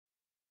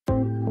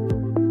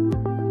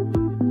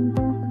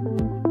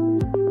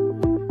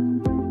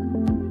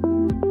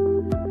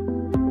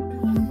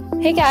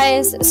Hey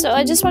guys, so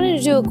I just wanted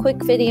to do a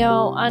quick video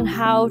on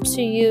how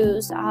to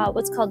use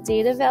what's called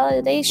data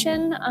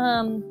validation,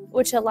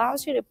 which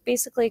allows you to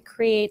basically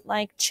create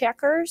like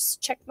check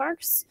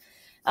marks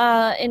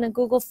in a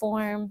Google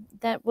form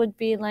that would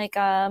be like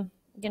a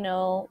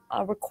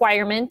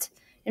requirement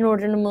in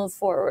order to move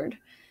forward.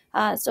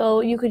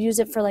 So you could use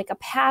it for like a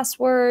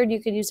password, you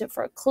could use it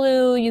for a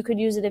clue, you could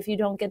use it if you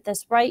don't get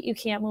this right, you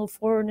can't move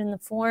forward in the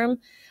form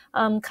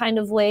kind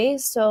of way.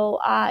 So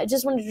I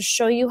just wanted to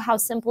show you how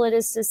simple it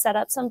is to set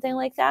up something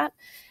like that,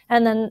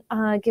 and then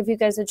give you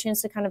guys a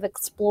chance to kind of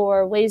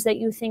explore ways that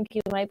you think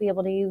you might be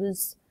able to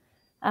use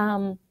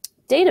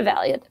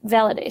data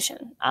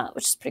validation,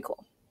 which is pretty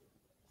cool.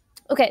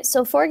 Okay,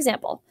 so for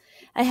example,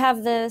 I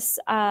have this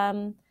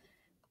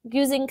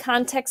using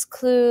context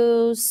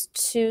clues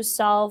to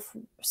solve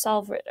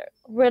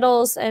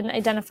riddles and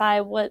identify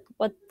what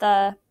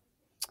the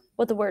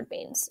word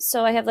means.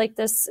 So I have like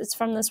this, it's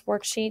from this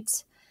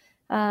worksheet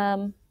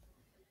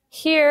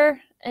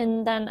here,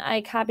 and then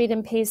I copied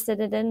and pasted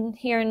it in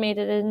here and made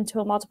it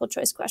into a multiple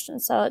choice question.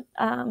 So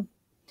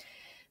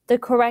the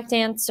correct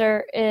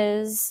answer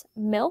is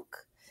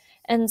milk.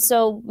 And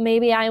so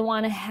maybe I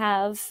want to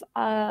have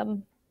a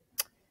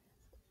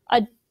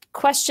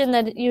question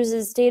that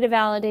uses data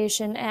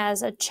validation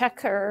as a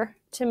checker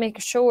to make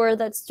sure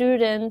that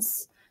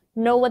students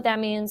know what that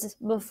means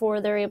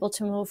before they're able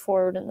to move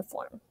forward in the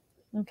form.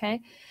 Okay,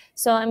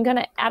 so I'm going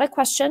to add a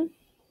question,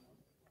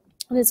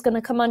 and it's going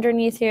to come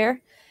underneath here,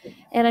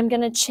 and I'm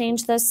going to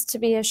change this to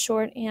be a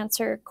short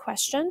answer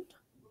question,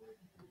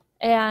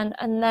 and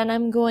then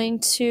I'm going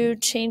to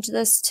change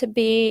this to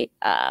be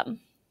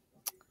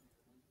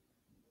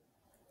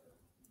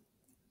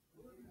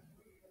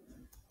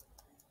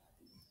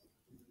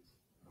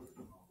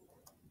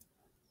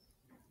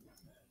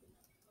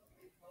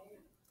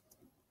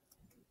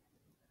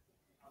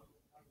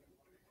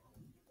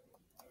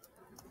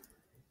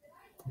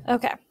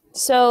okay,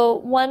 so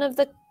one of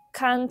the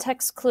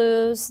context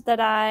clues that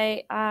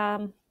I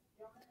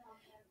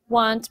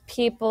want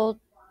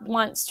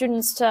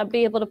students to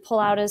be able to pull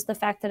out is the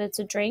fact that it's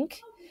a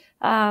drink.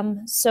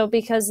 So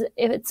because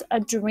if it's a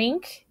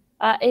drink,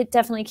 it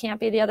definitely can't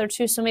be the other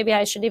two. So maybe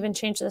I should even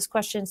change this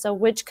question. So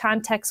which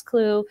context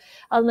clue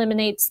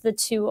eliminates the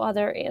two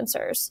other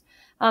answers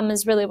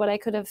is really what I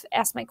could have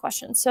asked my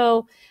question.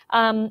 So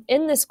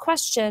in this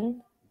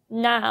question,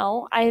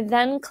 now I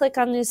then click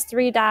on these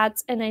three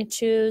dots and I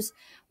choose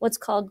what's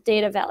called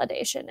data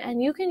validation.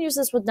 And you can use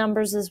this with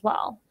numbers as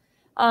well.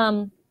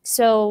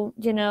 So,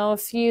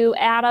 if you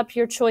add up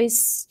your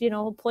choice,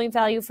 point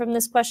value from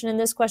this question and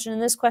this question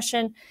and this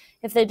question,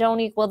 if they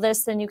don't equal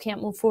this, then you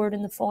can't move forward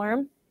in the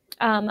form.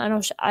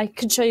 I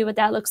could show you what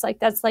that looks like.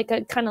 That's like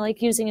a kind of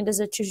like using it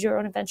as a choose your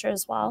own adventure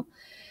as well.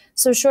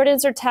 So short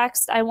answer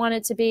text, I want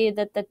it to be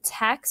that the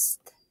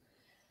text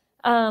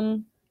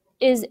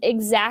is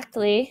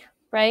exactly,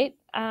 right?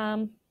 So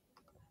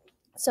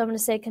I'm going to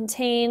say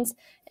contains,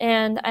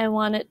 and I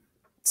want it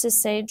to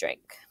say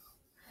drink.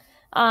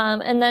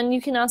 And then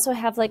you can also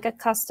have like a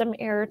custom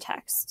error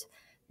text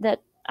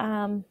that,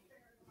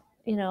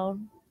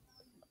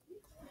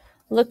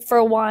 look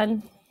for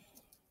one,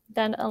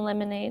 then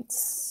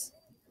eliminates.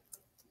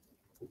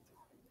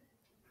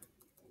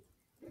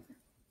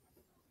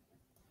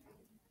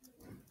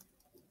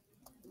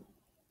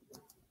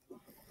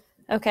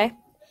 Okay,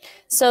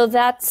 so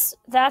that's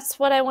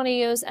what I want to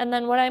use. And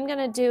then what I'm going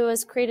to do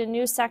is create a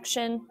new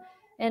section.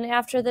 And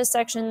after this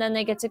section, then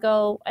they get to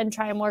go and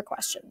try more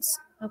questions.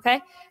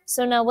 Okay,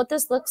 so now what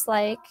this looks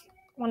like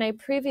when I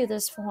preview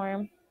this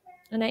form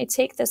and I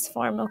take this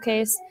form,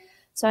 okay,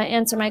 so I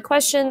answer my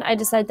question, I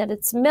decide that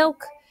it's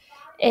milk,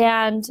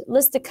 and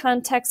list a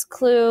context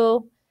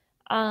clue,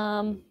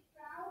 and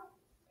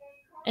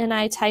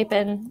I type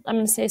in, I'm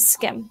going to say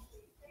skim.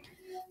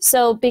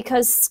 So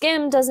because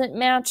skim doesn't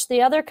match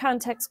the other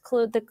context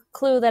clue, the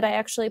clue that I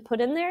actually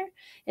put in there,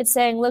 it's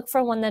saying look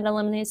for one that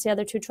eliminates the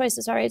other two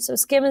choices. All right, so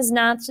skim is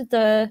not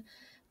the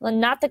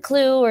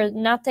clue or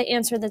not the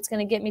answer that's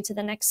going to get me to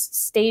the next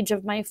stage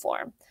of my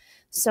form.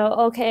 So,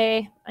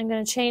 okay, I'm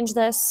going to change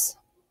this.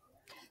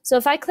 So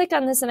if I click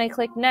on this and I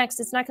click next,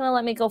 it's not going to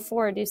let me go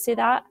forward. Do you see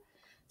that?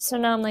 So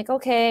now I'm like,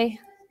 okay,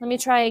 let me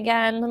try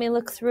again. Let me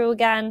look through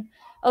again.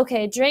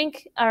 Okay,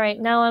 drink. All right,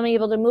 now I'm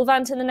able to move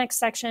on to the next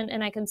section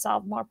and I can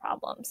solve more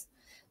problems.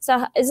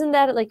 So isn't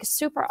that like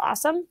super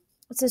awesome?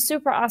 It's a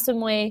super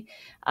awesome way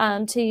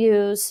to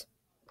use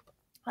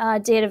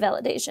data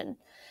validation.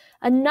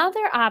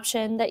 Another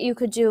option that you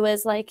could do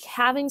is like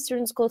having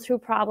students go through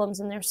problems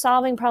and they're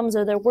solving problems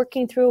or they're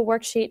working through a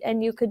worksheet,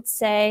 and you could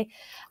say,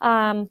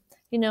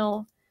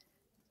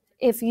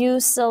 if you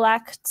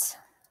select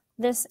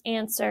this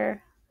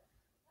answer,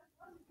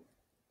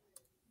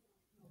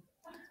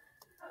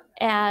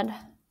 add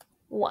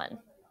 1.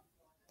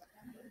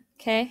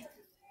 Okay,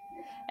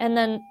 and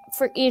then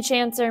for each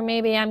answer,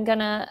 maybe I'm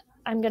gonna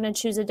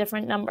choose a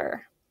different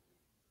number.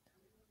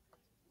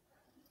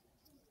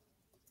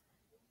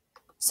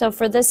 So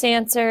for this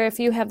answer, if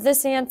you have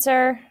this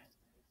answer,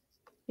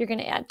 you're going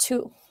to add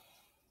 2.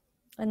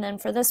 And then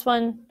for this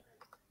one,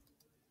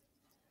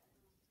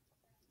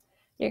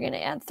 you're going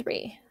to add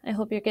 3. I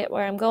hope you get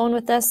where I'm going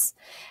with this.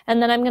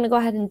 And then I'm going to go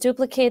ahead and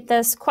duplicate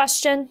this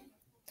question.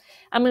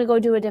 I'm going to go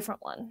do a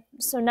different one.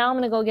 So now I'm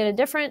going to go get a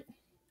different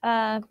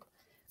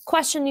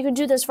question. You can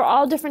do this for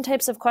all different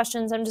types of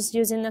questions. I'm just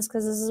using this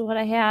because this is what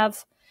I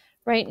have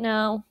right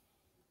now.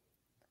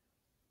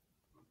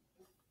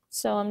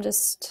 So I'm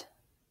just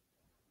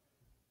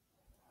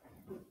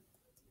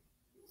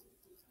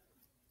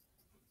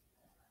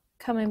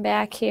coming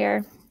back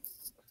here,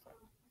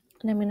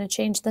 and I'm going to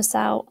change this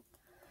out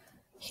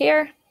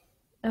here,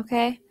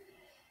 okay?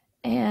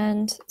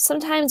 And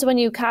sometimes when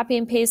you copy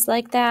and paste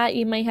like that,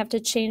 you might have to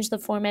change the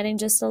formatting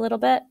just a little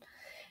bit.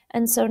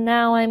 And so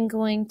now I'm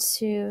going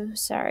to,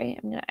 I'm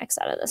going to X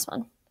out of this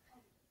one.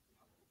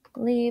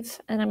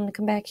 Leave, and I'm going to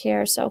come back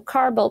here. So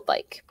car, boat,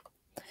 bike.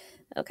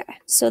 Okay,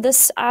 so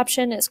this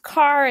option is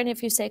car, and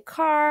if you say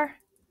car,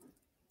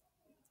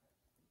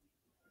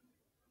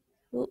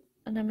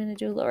 and I'm going to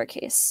do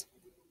lowercase.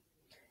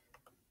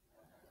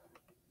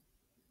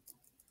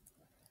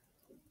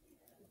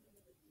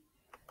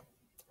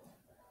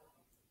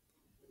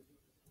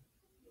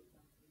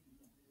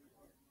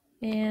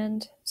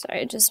 And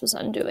sorry, I just was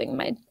undoing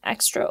my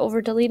extra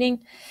over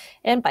deleting,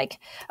 and bike.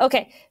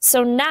 Okay,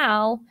 so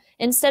now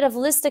instead of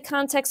list a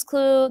context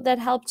clue that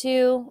helped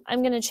you,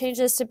 I'm going to change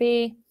this to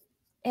be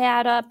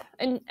add up,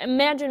 and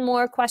imagine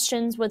more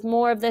questions with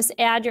more of this.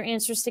 Add your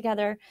answers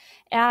together.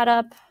 Add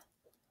up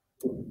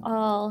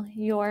all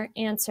your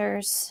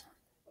answers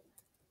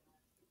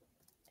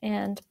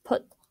and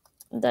put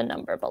the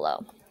number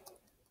below.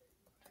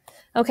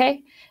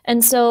 Okay,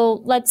 and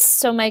so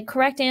my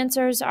correct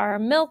answers are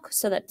milk,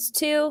 so that's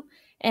 2,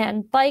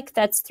 and bike,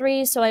 that's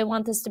 3, so I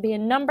want this to be a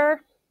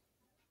number.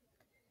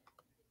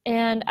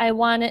 And I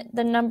want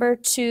the number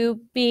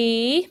to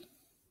be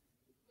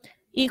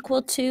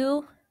equal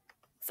to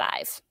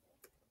 5.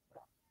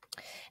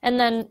 And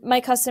then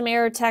my custom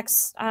error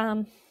text,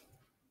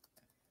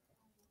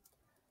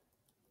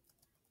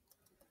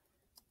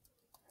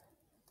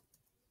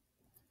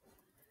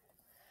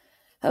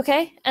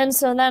 okay, and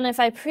so then if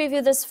I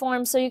preview this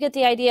form, so you get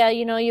the idea,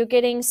 you're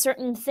getting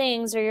certain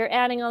things, or you're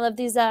adding all of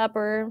these up,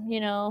 or,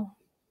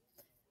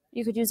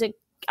 you could use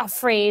a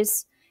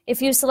phrase.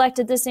 If you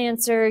selected this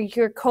answer,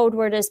 your code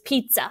word is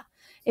pizza.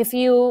 If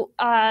you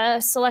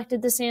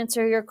selected this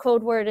answer, your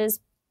code word is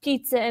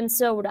pizza and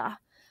soda,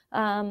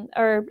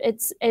 or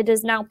it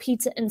is now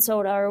pizza and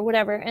soda, or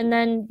whatever. And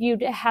then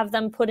you'd have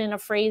them put in a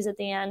phrase at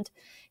the end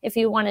if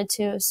you wanted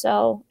to.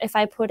 So if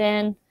I put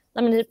in,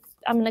 I'm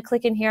going to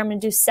click in here, I'm going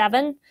to do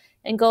 7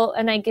 and go,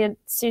 and I get,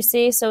 so you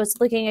see, so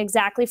it's looking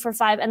exactly for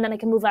 5, and then I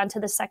can move on to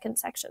the second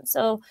section.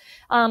 So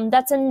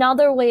that's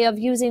another way of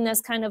using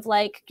this kind of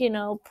like,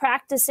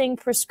 practicing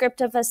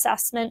prescriptive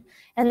assessment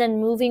and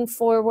then moving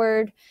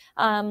forward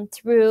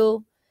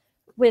through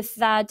with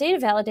data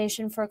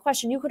validation for a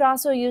question. You could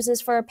also use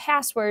this for a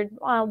password.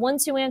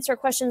 Once you answer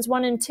questions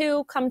 1 and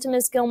 2, come to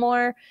Ms.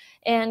 Gilmore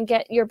and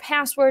get your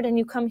password, and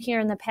you come here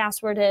and the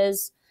password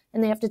is,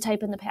 and they have to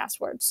type in the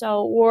password.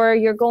 So, or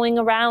you're going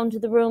around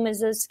the room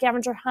as a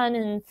scavenger hunt,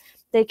 and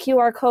the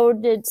QR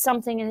code did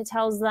something, and it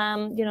tells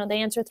them,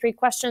 they answer 3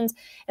 questions,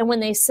 and when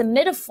they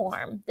submit a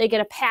form, they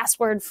get a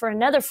password for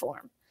another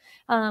form,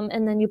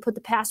 and then you put the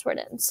password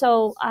in.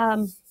 So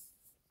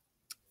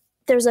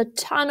there's a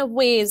ton of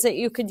ways that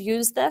you could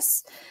use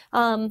this,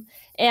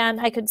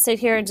 and I could sit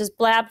here and just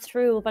blab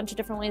through a bunch of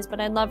different ways,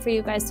 but I'd love for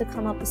you guys to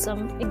come up with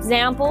some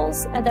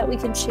examples that we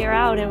can share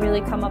out and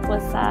really come up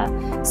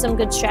with some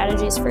good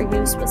strategies for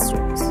use with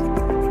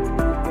students.